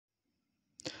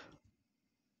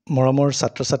মৰমৰ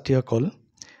ছাত্ৰ-ছাত্ৰীসকল,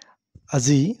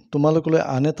 আজি তোমালোকলৈ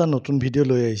আন এটা নতুন ভিডিঅ'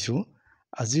 লৈ আহিছোঁ।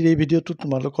 আজিৰ এই ভিডিঅ'টোত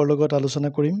তোমালোকৰ লগত আলোচনা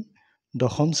কৰিম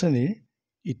দশম শ্ৰেণীৰ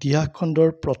ইতিহাস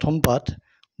খণ্ডৰ প্ৰথম পাঠ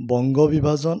বংগ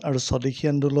বিভাজন আৰু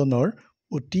স্বদেশী আন্দোলনৰ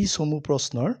অতি চমু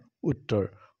প্ৰশ্নৰ উত্তৰ,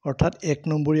 অৰ্থাৎ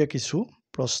 ১ নম্বৰীয়া কিছু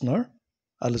প্ৰশ্নৰ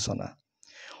আলোচনা।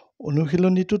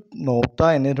 অনুশীলনীটোত ৯টা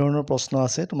এনেধৰণৰ প্ৰশ্ন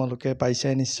আছে, তোমালোকে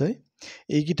পাইছাই নিশ্চয়।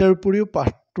 এইকেইটাৰ উপৰিও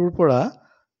পাঠটোৰ পৰা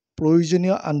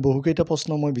প্ৰয়োজনীয় আন বহুকেইটা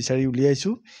প্ৰশ্ন মই বিচাৰি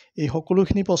উলিয়াইছোঁ। এই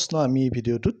সকলোখিনি প্ৰশ্ন আমি এই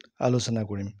ভিডিঅ'টোত আলোচনা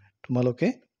কৰিম, তোমালোকে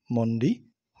মন দি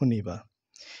শুনিবা।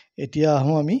 এতিয়া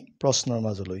আহোঁ আমি প্ৰশ্নৰ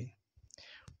মাজলৈ।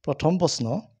 প্ৰথম প্ৰশ্ন,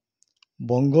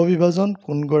 বংগ বিভাজন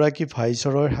কোনগৰাকী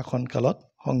ভাইচৰয়ৰ শাসনকালত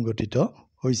সংঘটিত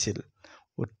হৈছিল?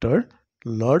 উত্তৰ,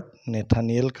 লৰ্ড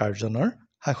নেথানিয়েল কাৰ্জনৰ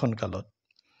শাসনকালত।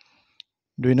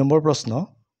 ২ নম্বৰ প্ৰশ্ন,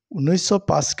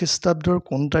 ১৯০৫ খ্ৰীষ্টাব্দৰ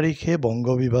কোন তাৰিখে বংগ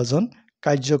বিভাজন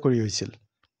কাৰ্যকৰী হৈছিল?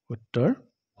 উত্তৰ,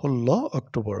 ১৬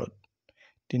 অক্টোবৰত।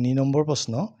 ৩ নম্বৰ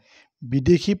প্ৰশ্ন,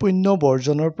 বিদেশী পণ্য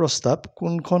বৰ্জনৰ প্ৰস্তাৱ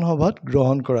কোনখন সভাত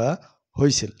গ্ৰহণ কৰা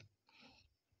হৈছিল?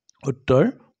 উত্তৰ,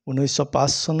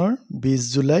 ১৯০৫ চনৰ ২০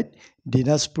 জুলাইত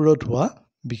দিনাজপুৰত হোৱা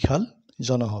বিশাল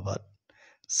জনসভাত।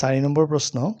 ৪ নম্বৰ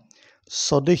প্ৰশ্ন,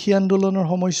 স্বদেশী আন্দোলনৰ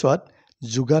সময়ছোৱাত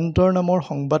যুগান্তৰ নামৰ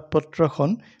সংবাদপত্ৰখন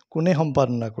কোনে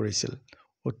সম্পাদনা কৰিছিল?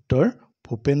 উত্তৰ,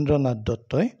 ভূপেন্দ্ৰ নাথ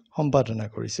দত্তই সম্পাদনা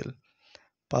কৰিছিল।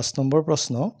 ৫ নম্বৰ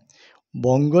প্ৰশ্ন,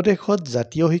 বংগদেশত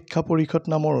জাতীয় শিক্ষা পৰিষদ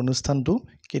নামৰ অনুষ্ঠানটো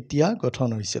কেতিয়া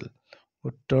গঠন হৈছিল?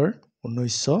 উত্তৰ,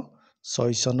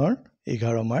 ১৯০৬ চনৰ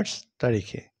 ১১ মাৰ্চ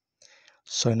তাৰিখে।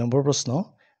 ৬ নম্বৰ প্ৰশ্ন,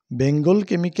 বেংগল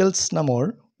কেমিকেলছ নামৰ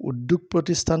উদ্যোগ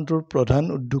প্ৰতিষ্ঠানটোৰ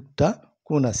প্ৰধান উদ্যোক্তা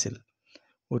কোন আছিল?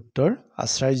 উত্তৰ,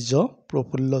 আচাৰ্য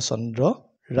প্ৰফুল্ল চন্দ্ৰ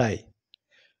ৰায়।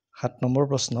 ৭ নম্বৰ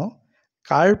প্ৰশ্ন,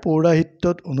 কাৰ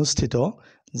পৌৰাহিত্যত অনুষ্ঠিত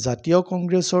জাতীয়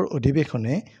কংগ্ৰেছৰ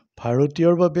অধিৱেশনে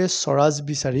ভাৰতীয়ৰ বাবে স্বৰাজ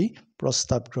বিচাৰি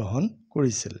প্ৰস্তাৱ গ্ৰহণ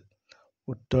কৰিছিল?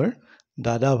 উত্তৰ,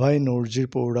 দাদাভাই নৌৰোজীৰ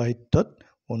পৌৰাহিত্যত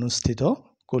অনুষ্ঠিত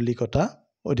কলিকতা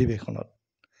অধিৱেশনত।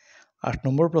 ৮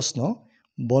 নম্বৰ প্ৰশ্ন,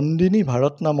 বন্দিনী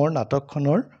ভাৰত নামৰ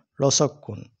নাটকখনৰ ৰচক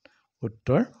কোন?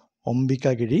 উত্তৰ,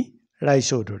 অম্বিকাগিৰি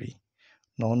ৰায়চৌধুৰী।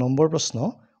 ৯ নম্বৰ প্ৰশ্ন,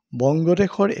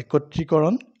 বংগদেশৰ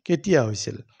একত্ৰীকৰণ কেতিয়া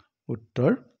হৈছিল? উত্তৰ,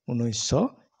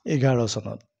 ১৯১১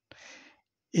 চনত।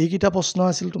 এইকেইটা প্ৰশ্ন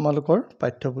আছিল তোমালোকৰ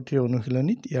পাঠ্যপুথিৰ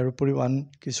অনুশীলনীত। ইয়াৰ উপৰিও আন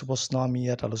কিছু প্ৰশ্ন আমি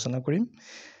ইয়াত আলোচনা কৰিম।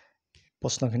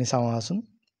 প্ৰশ্নখিনি চাওঁ আহাচোন।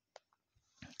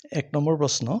 ১ নম্বৰ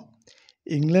প্ৰশ্ন,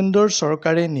 ইংলেণ্ডৰ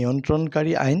চৰকাৰে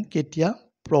নিয়ন্ত্ৰণকাৰী আইন কেতিয়া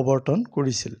প্ৰৱৰ্তন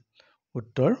কৰিছিল?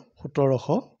 উত্তৰ,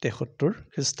 ১৭৭৩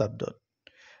 খ্ৰীষ্টাব্দত।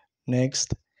 নেক্সট,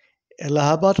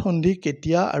 এলাহাবাদ সন্ধি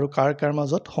কেতিয়া আৰু কাৰ কাৰ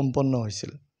মাজত সম্পন্ন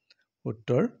হৈছিল?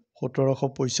 উত্তৰ,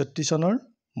 ১৭৬৫ চনৰ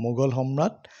মোগল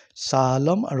সম্ৰাট শ্বাহ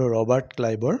আলম আৰু ৰবাৰ্ট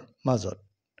ক্লাইভৰ মাজত।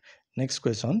 নেক্সট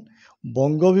কুৱেশ্যন,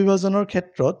 বংগ বিভাজনৰ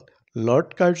ক্ষেত্ৰত লৰ্ড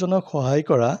কাৰ্জনক সহায়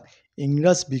কৰা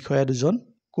ইংৰাজ বিষয়া দুজন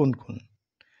কোন কোন?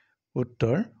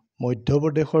 উত্তৰ,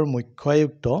 মধ্যপ্ৰদেশৰ মুখ্য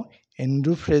আয়ুক্ত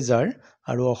এণ্ড্ৰু ফ্ৰেজাৰ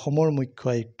আৰু অসমৰ মুখ্য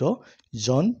আয়ুক্ত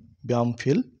জন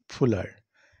ব্ৰামফিল্ড ফুলাৰ।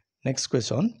 নেক্সট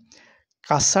কুৱেশ্যন,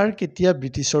 কাছাৰ কেতিয়া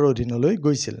ব্ৰিটিছৰ অধীনলৈ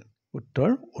গৈছিল? উত্তৰ,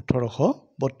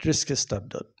 ১৮৩২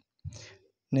 খ্ৰীষ্টাব্দত।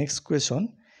 নেক্সট কুৱেশ্যন,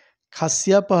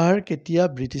 খাচীয়া পাহাৰ কেতিয়া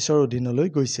ব্ৰিটিছৰ অধীনলৈ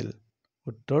গৈছিল?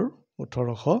 উত্তৰ,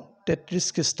 ১৮৩৩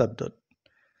 খ্ৰীষ্টাব্দত।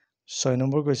 ৬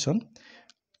 নম্বৰ কুৱেশ্যন,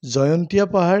 জয়ন্তীয়া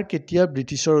পাহাৰ কেতিয়া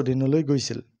ব্ৰিটিছৰ অধীনলৈ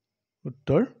গৈছিল?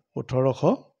 উত্তৰ,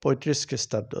 ১৮৩৫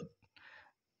 খ্ৰীষ্টাব্দত।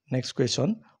 নেক্সট কুৱেশ্যন,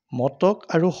 মটক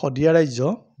আৰু শদিয়া ৰাজ্য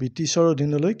ব্ৰিটিছৰ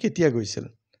অধীনলৈ কেতিয়া গৈছিল?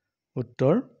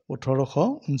 উত্তৰ,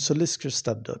 ১৮৩৯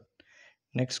 খ্ৰীষ্টাব্দত।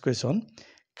 নেক্সট কুৱেশ্যন,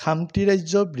 খামতি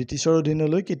ৰাজ্য ব্ৰিটিছৰ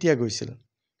অধীনলৈ কেতিয়া গৈছিল?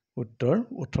 উত্তৰ,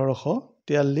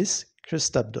 ১৮৪৩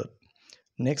 খ্ৰীষ্টাব্দত।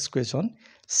 নেক্সট কুৱেশ্যন,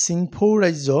 চিংফৌ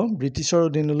ৰাজ্য ব্ৰিটিছৰ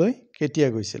অধীনলৈ কেতিয়া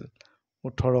গৈছিল?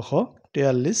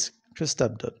 ১৮৪৩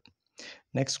 খ্ৰীষ্টাব্দত।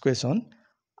 নেক্সট কুৱেশ্যন,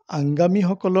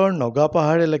 আংগামীসকলৰ নগা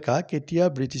পাহাৰ এলেকা কেতিয়া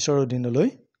ব্ৰিটিছৰ অধীনলৈ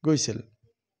গৈছিল?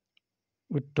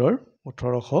 উত্তৰ,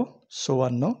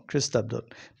 ১৮৫৪ খ্ৰীষ্টাব্দত।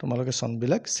 তোমালোকে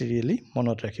চনবিলাক চিৰিয়েলি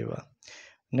মনত ৰাখিবা।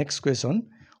 নেক্সট কুৱেশ্যন,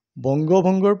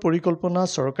 বংগভংগৰ পৰিকল্পনা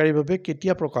চৰকাৰীভাৱে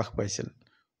কেতিয়া প্ৰকাশ পাইছিল?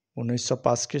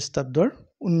 ১৯০৫ খ্ৰীষ্টাব্দৰ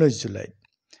 ১৯ জুলাইত।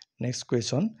 নেক্সট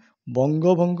কুৱেশ্যন,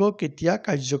 বংগভংগ কেতিয়া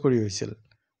কাৰ্যকৰী হৈছিল?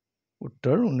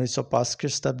 উত্তৰ, ১৯০৫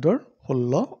 খ্ৰীষ্টাব্দৰ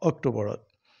 ১৬ অক্টোবৰত।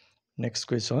 নেক্সট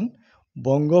কুৱেশ্যন,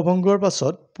 বংগভংগৰ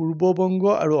পাছত পূৰ্ববংগ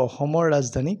আৰু অসমৰ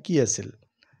ৰাজধানী কি আছিল?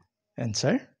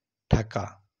 এনচাৰ, ঢাকা।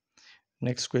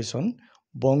 নেক্সট কুৱেশ্যন,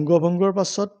 বংগভংগৰ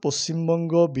পাছত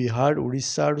পশ্চিমবংগ, বিহাৰ,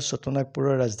 উৰিষ্যা আৰু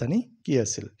চট্টনাগপুৰৰ ৰাজধানী কি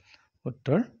আছিল?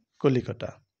 উত্তৰ, কলিকতা।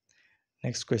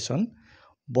 নেক্সট কুৱেশ্যন,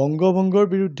 বংগভংগৰ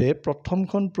বিৰুদ্ধে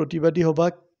প্ৰথমখন প্ৰতিবাদী সভা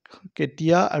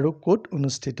কেতিয়া আৰু ক'ত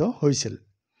অনুষ্ঠিত হৈছিল?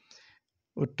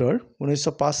 উত্তৰ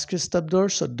 1905 খ্ৰীষ্টাব্দৰ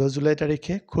 14 জুলাই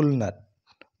তাৰিখে খুলনাত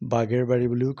বাগেৰ বাৰী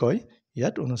বুলিও কয়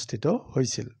ইয়াত অনুষ্ঠিত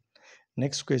হৈছিল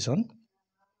নেক্সট কুৱেশ্যন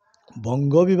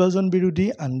বংগ বিভাজন বিৰোধী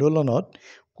আন্দোলনত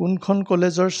কোনখন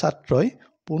কলেজৰ ছাত্ৰই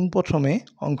পোনপ্ৰথমে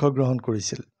অংশগ্ৰহণ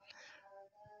কৰিছিল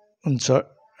আনসাৰ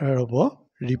হ'ব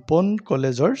ৰিপন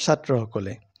কলেজৰ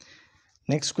ছাত্ৰসকলে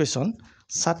নেক্সট কুৱেশ্যন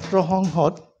ছাত্ৰ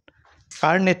সংসদ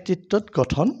কাৰ নেতৃত্বত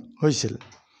গঠন হৈছিল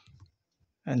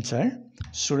আনসাৰ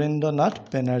সুৰেন্দ্ৰনাথ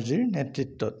বেনাৰ্জীৰ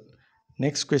নেতৃত্বত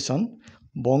নেক্সট কুৱেশ্যন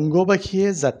বংগবাসীয়ে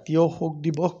জাতীয় শোক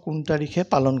দিৱস কোন তাৰিখে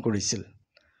পালন কৰিছিল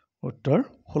উত্তৰ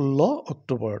 16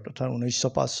 অক্টোবৰত অৰ্থাৎ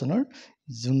 1905 চনৰ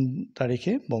জুন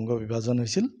তাৰিখে বংগ বিভাজন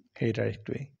হৈছিল সেই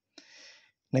তাৰিখটোৱে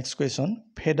নেক্সট কুৱেশ্যন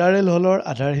ফেডাৰেল হলৰ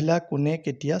আধাৰশিলা কোনে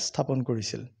কেতিয়া স্থাপন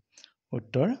কৰিছিল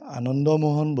উত্তৰ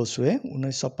আনন্দমোহন বসুৱে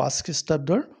 1905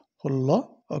 খ্ৰীষ্টাব্দৰ 16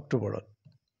 অক্টোবৰত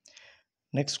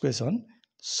নেক্সট কুৱেশ্যন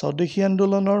স্বদেশী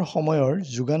আন্দোলনৰ সময়ৰ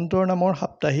যুগান্তৰ নামৰ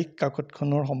সাপ্তাহিক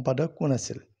কাকতখনৰ সম্পাদক কোন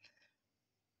আছিল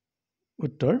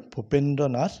উত্তৰ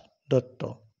ভূপেন্দ্ৰনাথ দত্ত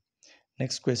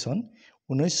নেক্সট কুৱেশ্যন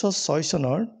 1906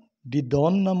 চনৰ দি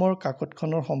ডন নামৰ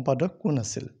কাকতখনৰ সম্পাদক কোন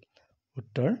আছিল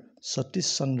উত্তৰ সতীশ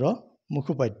চন্দ্ৰ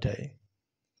মুখোপাধ্যায়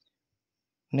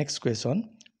নেক্সট কুৱেশ্যন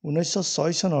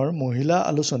 1906 চনৰ মহিলা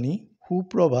আলোচনী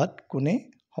সুপ্ৰভাত কোনে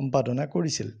সম্পাদনা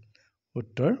কৰিছিল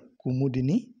উত্তৰ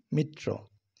কুমুদিনী মিত্ৰ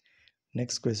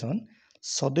নেক্সট কুৱেশ্যন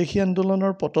স্বদেশী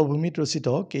আন্দোলনৰ পটভূমিত ৰচিত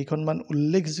কেইখনমান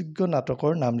উল্লেখযোগ্য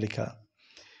নাটকৰ নাম লিখা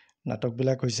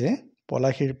নাটকবিলাক হৈছে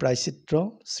পলাশীৰ প্ৰায়চিত্ৰ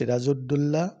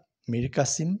সিৰাজউদ্দৌলা মীৰ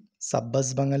কাছিম চাব্বাছ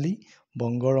বাঙালী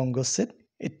বংগৰ অংগচ্ছেদ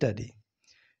ইত্যাদি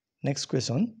নেক্সট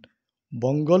কুৱেশ্যন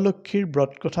বংগলক্ষ্মীৰ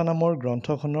ব্ৰতকথা নামৰ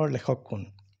গ্ৰন্থখনৰ লেখক কোন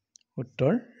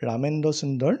উত্তৰ ৰামেন্দ্ৰ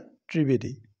সুন্দৰ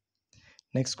ত্ৰিবেদী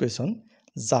নেক্সট কুৱেশ্যন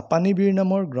জাপানী বীৰ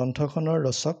নামৰ গ্ৰন্থখনৰ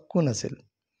ৰচক কোন আছিল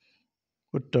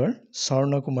উত্তৰ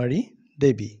স্বৰ্ণকুমাৰী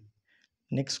দেৱী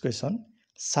নেক্সট কুৱেশ্যন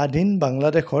স্বাধীন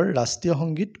বাংলাদেশৰ ৰাষ্ট্ৰীয়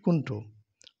সংগীত কোনটো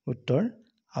উত্তৰ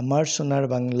আমাৰ সোনাৰ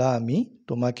বাংলা আমি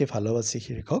তোমাকে ভালোবাসি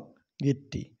শীৰ্ষক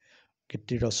গীতটি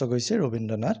গীতটিৰ ৰচক হৈছে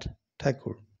ৰবীন্দ্ৰনাথ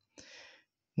ঠাকুৰ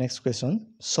নেক্সট কুৱেশ্যন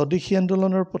স্বদেশী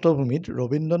আন্দোলনৰ পটভূমিত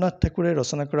ৰবীন্দ্ৰনাথ ঠাকুৰে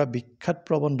ৰচনা কৰা বিখ্যাত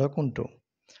প্ৰবন্ধ কোনটো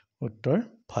উত্তৰ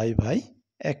ভাই ভাই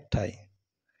এক ঠাই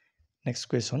নেক্সট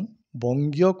কুৱেশ্যন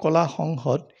বংগীয় কলা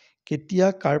সংসদ কেতিয়া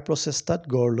কাৰ প্ৰচেষ্টাত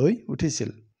গঢ় লৈ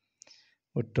উঠিছিল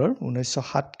উত্তৰ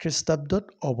 1907 খ্ৰীষ্টাব্দত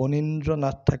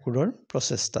অৱনীন্দ্ৰনাথ ঠাকুৰৰ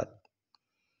প্ৰচেষ্টাত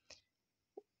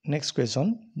নেক্সট কুৱেশ্যন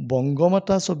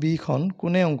বংগমাতা ছবিখন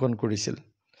কোনে অংকন কৰিছিল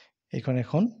এইখন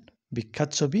এখন বিখ্যাত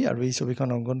ছবি আৰু এই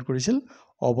ছবিখন অংকন কৰিছিল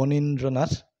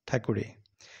অৱনীন্দ্ৰনাথ ঠাকুৰে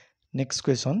next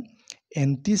question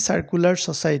anti circular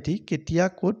society কেতিয়া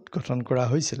ক'ত গঠন কৰা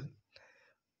হৈছিল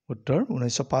উত্তৰ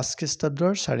 1905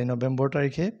 খ্ৰীষ্টাব্দৰ 4 নৱেম্বৰ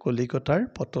তাৰিখে কলিকতাৰ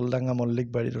পটলডাঙ্গা মল্লিক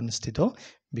বাৰীত অনুষ্ঠিত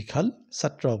বিশাল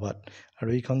ছাত্ৰ সভাত আৰু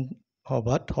এইখন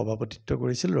সভাত সভাপতিত্ব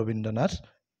কৰিছিল ৰবীন্দ্ৰনাথ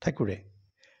ঠাকুৰে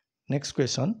নেক্সট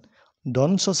কুৱেশ্যন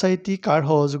ডন ছ'চাইটি কাৰ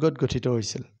সহযোগত গঠিত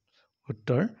হৈছিল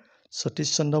উত্তৰ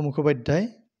সতীশ চন্দ্ৰ মুখোপাধ্যায়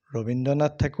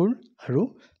ৰবীন্দ্ৰনাথ ঠাকুৰ আৰু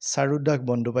চাৰুদাস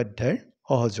বন্দ্যোপাধ্যায়ৰ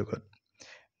সহযোগত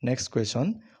নেক্সট কুৱেশ্যন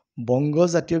বংগ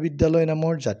জাতীয় বিদ্যালয়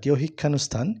নামৰ জাতীয়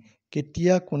শিক্ষানুষ্ঠান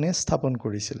কেতিয়া কোনে স্থাপন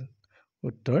কৰিছিল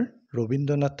উত্তৰ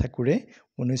ৰবীন্দ্ৰনাথ ঠাকুৰে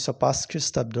 1905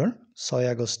 খ্ৰীষ্টাব্দৰ 6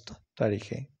 আগষ্ট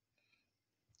তাৰিখে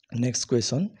নেক্সট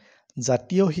কুৱেশ্যন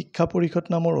জাতীয় শিক্ষা পৰিষদ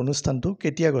নামৰ অনুষ্ঠানটো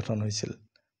কেতিয়া গঠন হৈছিল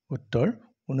উত্তৰ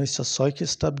 1906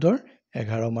 খ্ৰীষ্টাব্দৰ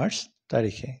 11 মাৰ্চ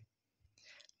তাৰিখে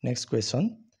নেক্সট কুৱেশ্যন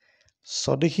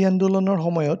স্বদেশী আন্দোলনৰ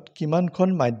সময়ত কিমানখন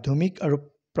মাধ্যমিক আৰু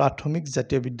প্ৰাথমিক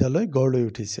জাতীয় বিদ্যালয় গঢ় লৈ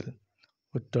উঠিছিল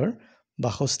উত্তৰ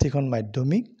 62খন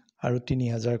মাধ্যমিক আৰু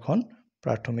 3000খন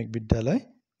প্ৰাথমিক বিদ্যালয়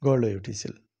গঢ় লৈ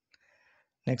উঠিছিল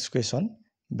next question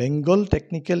Bengal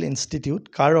technical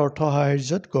institute কাৰ অৰ্থ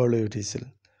সাহায্যত গঢ় লৈ উঠিছিল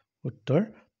উত্তৰ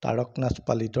তাৰকনাথ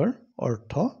পালিতৰ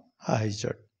অৰ্থ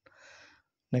সাহায্যত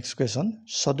নেক্সট কুৱেশ্যন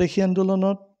স্বদেশী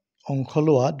আন্দোলনত অংশ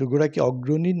লোৱা দুগৰাকী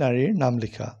অগ্ৰণী নাৰীৰ নাম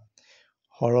লিখা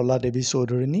সৰলা দেৱী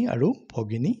চৌধুৰী আৰু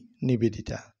ভগিনী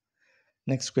নিবেদিতা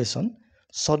নেক্সট কুৱেশ্যন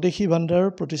স্বদেশী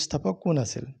ভাণ্ডাৰৰ প্ৰতিষ্ঠাপক কোন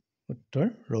আছিল উত্তৰ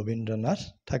Rabindranath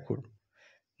Thakur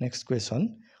next question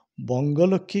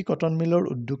Bangalakshmi cotton মিলৰ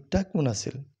উদ্যোক্তা কোন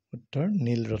আছিল উত্তৰ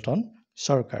নীলৰতন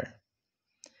চৰকাৰ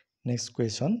নেক্সট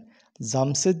কুৱেশ্যন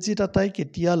জামছেদজী টাটাই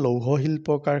কেতিয়া লৌহ শিল্প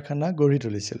কাৰখানা গঢ়ি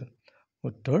তুলিছিল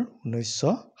উত্তৰ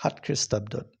 1907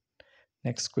 খ্ৰীষ্টাব্দত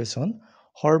নেক্সট কুৱেশ্যন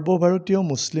সৰ্বভাৰতীয়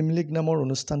মুছলিম লীগ নামৰ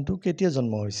অনুষ্ঠানটো কেতিয়া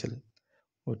জন্ম হৈছিল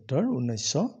উত্তৰ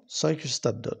 1906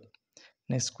 খ্ৰীষ্টাব্দত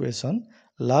নেক্সট কুৱেশ্যন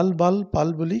লাল বাল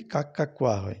পাল বুলি কাক কাক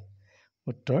কোৱা হয়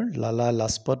উত্তৰ লালা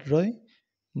লাজপত ৰয়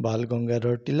বাল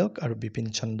গংগাধৰ তিলক আৰু বিপিন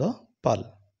চন্দ্ৰ পাল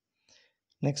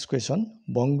নেক্সট কুৱেশ্যন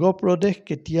বংগ প্ৰদেশ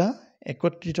কেতিয়া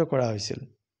একত্ৰিত কৰা হৈছিল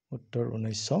উত্তৰ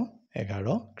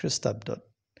 1911 খ্ৰীষ্টাব্দত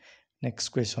নেক্সট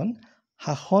কুৱেশ্যন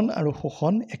শাসন আৰু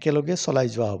শোষণ একেলগে চলাই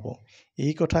যোৱা হ'ব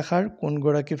এই কথাষাৰ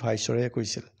কোনগৰাকী ভাইচৰয়ে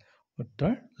কৈছিল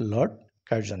উত্তৰ লৰ্ড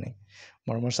কাৰ্জনে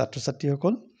মৰমৰ ছাত্ৰ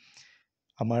ছাত্ৰীসকল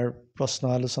আমাৰ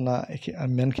প্ৰশ্ন আলোচনা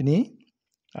ইমানখিনি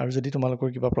আৰু যদি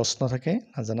তোমালোকৰ কিবা প্ৰশ্ন থাকে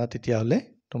নাজানা তেতিয়াহ'লে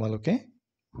তোমালোকে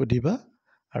সুধিবা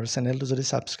আৰু চেনেলটো যদি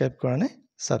ছাবস্ক্ৰাইব কৰা নাই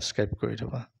ছাবস্ক্ৰাইব কৰি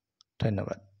থবা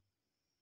ধন্যবাদ